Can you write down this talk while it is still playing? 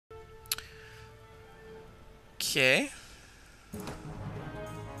Okay.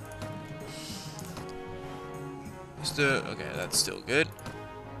 Okay, that's still good.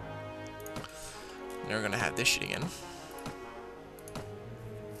 Now we're gonna have this shit again.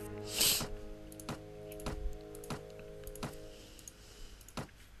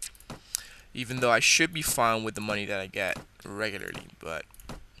 Even though I should be fine with the money that I get regularly, but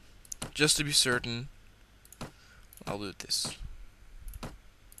just to be certain, I'll do this.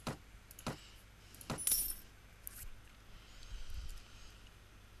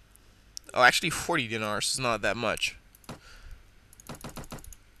 Oh, actually 40 dinars is not that much.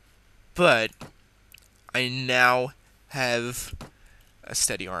 But I now have a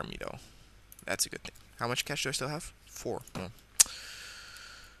steady army, though. That's a good thing. How much cash do I still have? 4. Oh.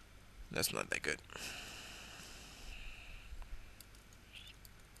 That's not that good.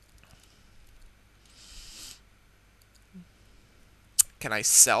 Can I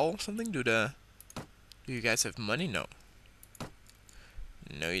sell something? Do you guys have money? No.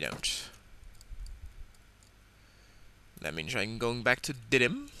 No, you don't. That means I'm going back to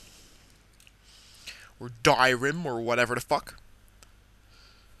Didim. Or Dyrim, or whatever the fuck.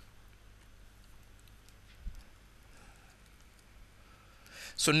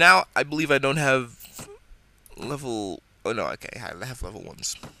 So now, I believe I don't have level... Oh no, okay, I have level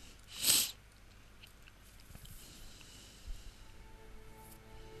 1s.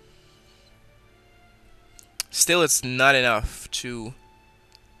 Still, it's not enough to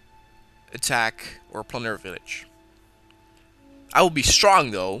attack or plunder a village. I will be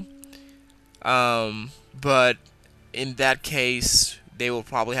strong, though. But in that case, they will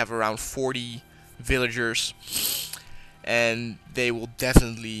probably have around 40 villagers. And they will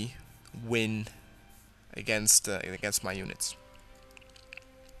definitely win against my units.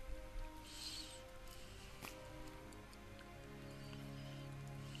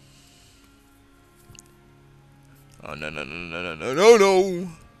 Oh no no no no no no no no!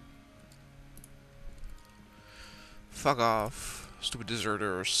 Fuck off, stupid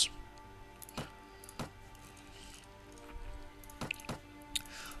deserters.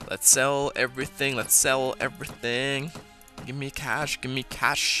 Let's sell everything. Let's sell everything. Give me cash. Give me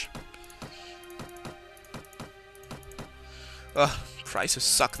cash. Ugh, prices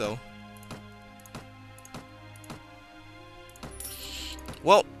suck though.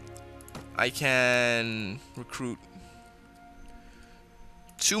 Well, I can recruit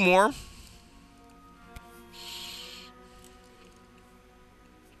 2 more.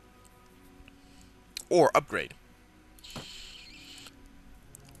 Or upgrade.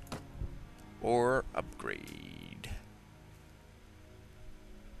 Or upgrade.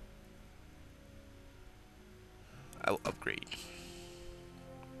 I'll upgrade.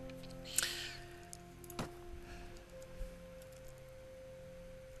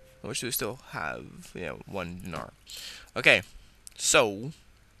 How much do we still have? Yeah, 1 dinar. Okay, so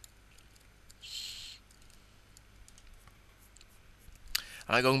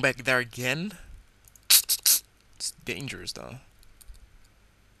am I going back there again? It's dangerous, though.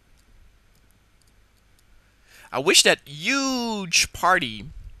 I wish that huge party,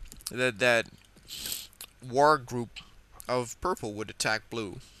 that war group of purple would attack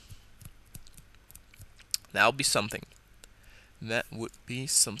blue. That would be something. That would be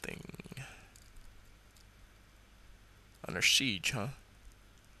something. Under siege, huh?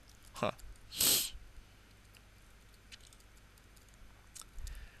 Huh.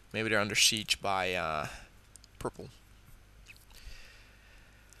 Maybe they're under siege by purple.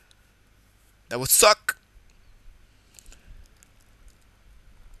 That would suck.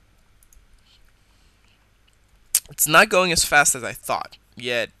 It's not going as fast as I thought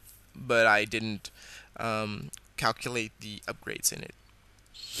yet, but I didn't calculate the upgrades in it.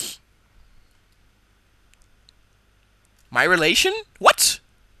 My relation? What?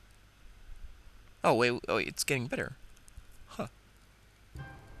 Oh wait, it's getting better. Huh.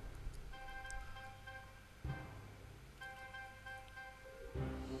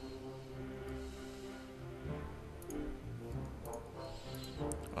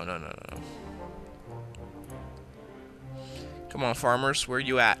 Oh no no no no. Come on, farmers, where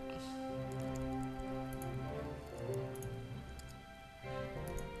you at?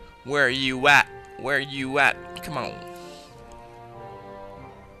 Where are you at? Where are you at? Come on.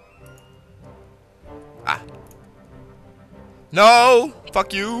 Ah. No!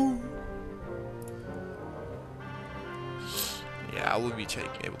 Fuck you! Yeah, I will be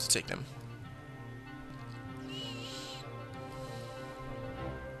able to take them.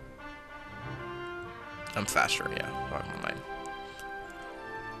 I'm faster, yeah. Oh, never mind.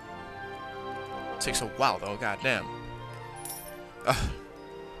 Takes a while though, goddamn. Ugh.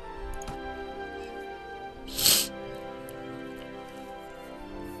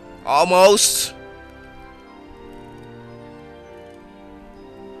 Almost.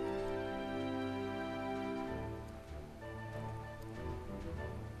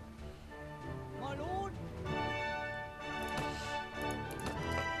 My lord.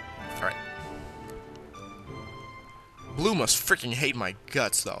 Alright. Blue must freaking hate my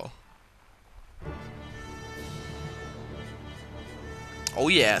guts, though. Oh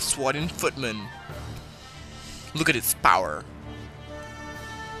yeah, swatting footman. Look at its power.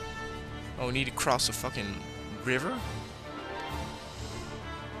 Oh, we need to cross a fucking river?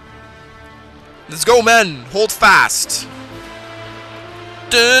 Let's go, men! Hold fast!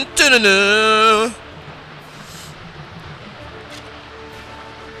 Dun, dun, dun, dun.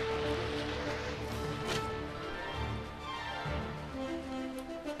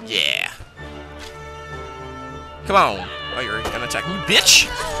 Yeah. Come on. Oh, you're gonna attack me, bitch?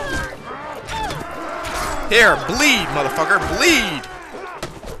 Here, bleed, motherfucker, bleed!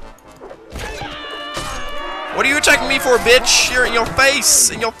 What are you attacking me for, bitch? Here, in your face!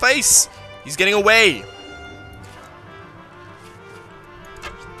 In your face! He's getting away!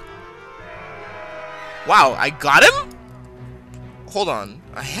 Wow, I got him? Hold on.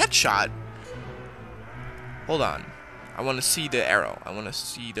 A headshot? Hold on. I want to see the arrow. I want to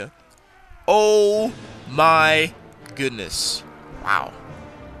see the... Oh my goodness. Wow.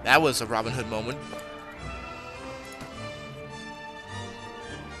 That was a Robin Hood moment.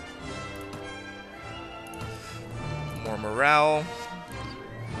 More morale.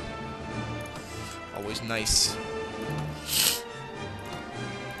 Always nice.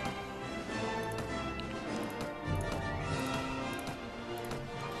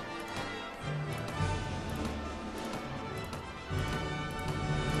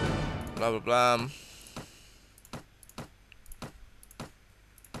 Blah blah blah.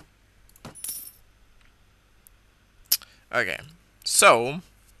 Okay, so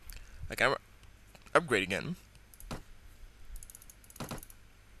I can upgrade again.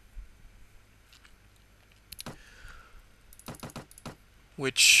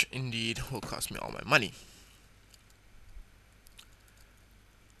 Which indeed will cost me all my money.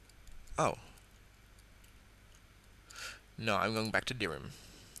 Oh. No, I'm going back to Dirim.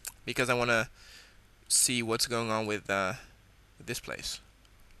 Because I want to see what's going on with this place.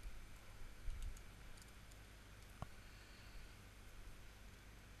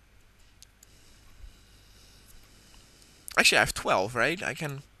 Actually, I have 12, right? I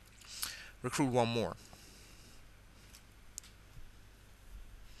can recruit one more.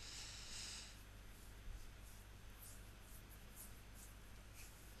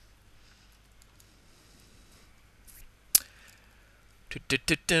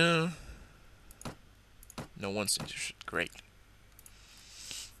 No one's interested. Great.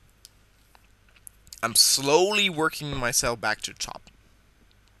 I'm slowly working myself back to the top.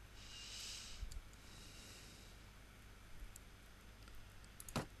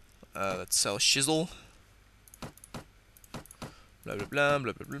 Let's sell shizzle. Blah blah blah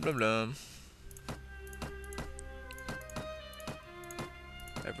blah blah blah blah.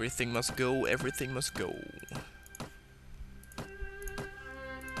 Everything must go. Everything must go.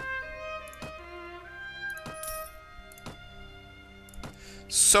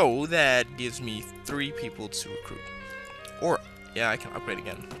 So that gives me 3 people to recruit. Or, yeah, I can upgrade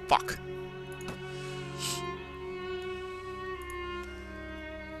again. Fuck.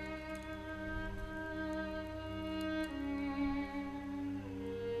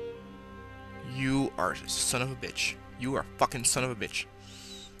 You are a son of a bitch. You are a fucking son of a bitch.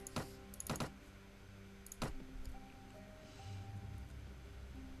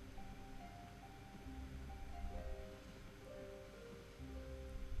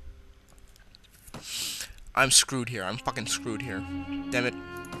 I'm screwed here. I'm fucking screwed here. Damn it.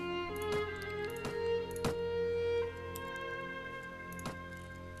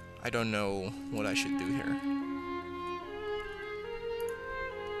 I don't know what I should do here.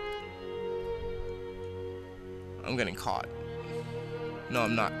 I'm getting caught. No,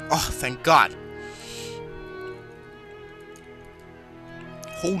 I'm not. Oh, thank God.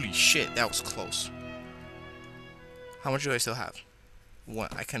 Holy shit, that was close. How much do I still have? 1.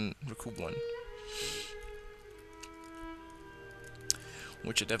 I can recoup 1.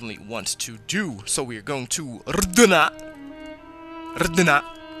 Which I definitely want to do. So we are going to Rduna. Rduna.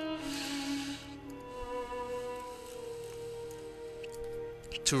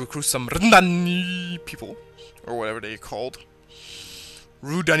 To recruit some Rudani people. Or whatever they're called.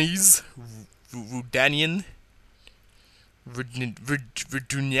 Rudanis. Rudanian.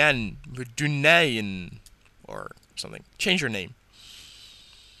 Rudunian. Or something. Change your name.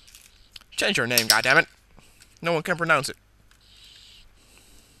 Change your name, goddammit. No one can pronounce it.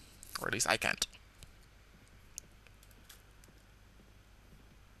 Or at least I can't.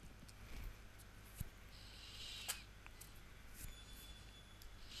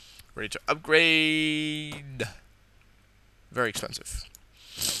 Ready to upgrade. Very expensive.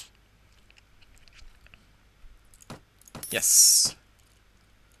 Yes.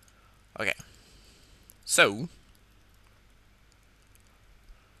 Okay. So.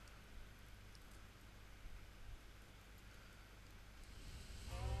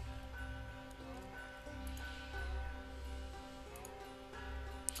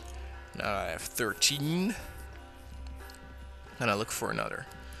 Now I have 13. And I look for another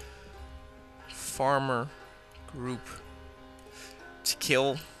farmer group to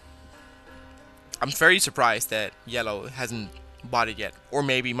kill. I'm very surprised that yellow hasn't bought it yet. Or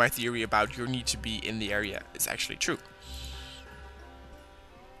maybe my theory about you need to be in the area is actually true.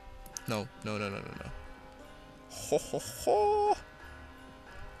 No. Ho ho ho!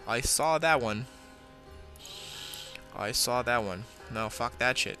 I saw that one. No, fuck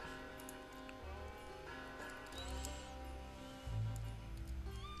that shit.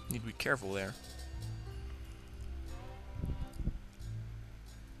 Need to be careful there.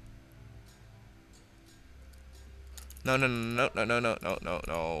 No.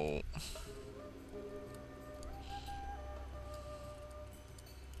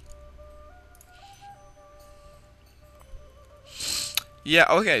 Yeah,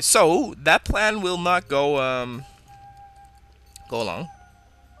 okay, so that plan will not go along.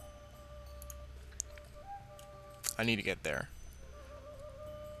 I need to get there.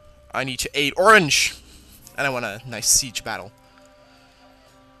 I need to aid Orange! And I want a nice siege battle.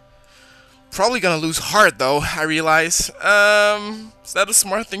 Probably gonna lose hard though, I realize. Is that a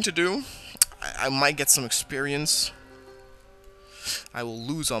smart thing to do? I might get some experience. I will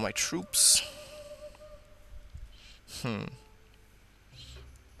lose all my troops.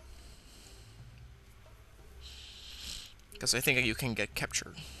 Because I think you can get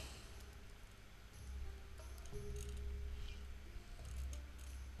captured.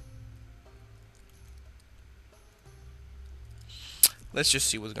 Let's just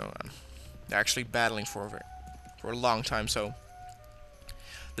see what's going on. They're actually battling for a long time, so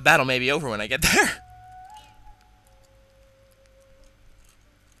the battle may be over when I get there.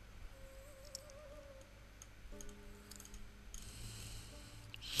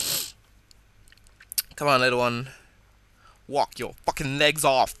 Come on, little one. Walk your fucking legs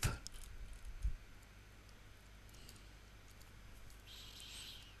off.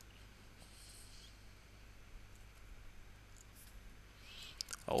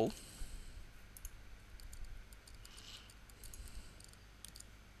 Oh.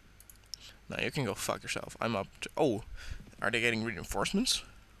 Now you can go fuck yourself. I'm up to... Oh. Are they getting reinforcements?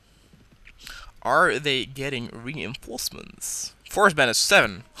 Are they getting reinforcements? Force band is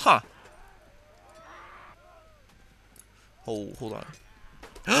 7. Huh. Oh, hold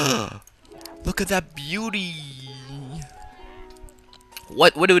on. Look at that beauty.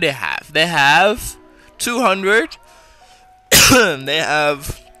 What do they have? They have 200. They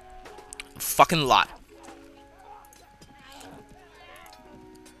have a fucking lot.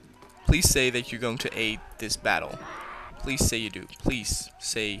 Please say that you're going to aid this battle. Please say you do. Please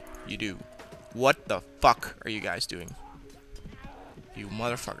say you do. What the fuck are you guys doing? You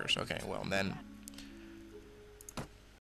motherfuckers. Okay, well then.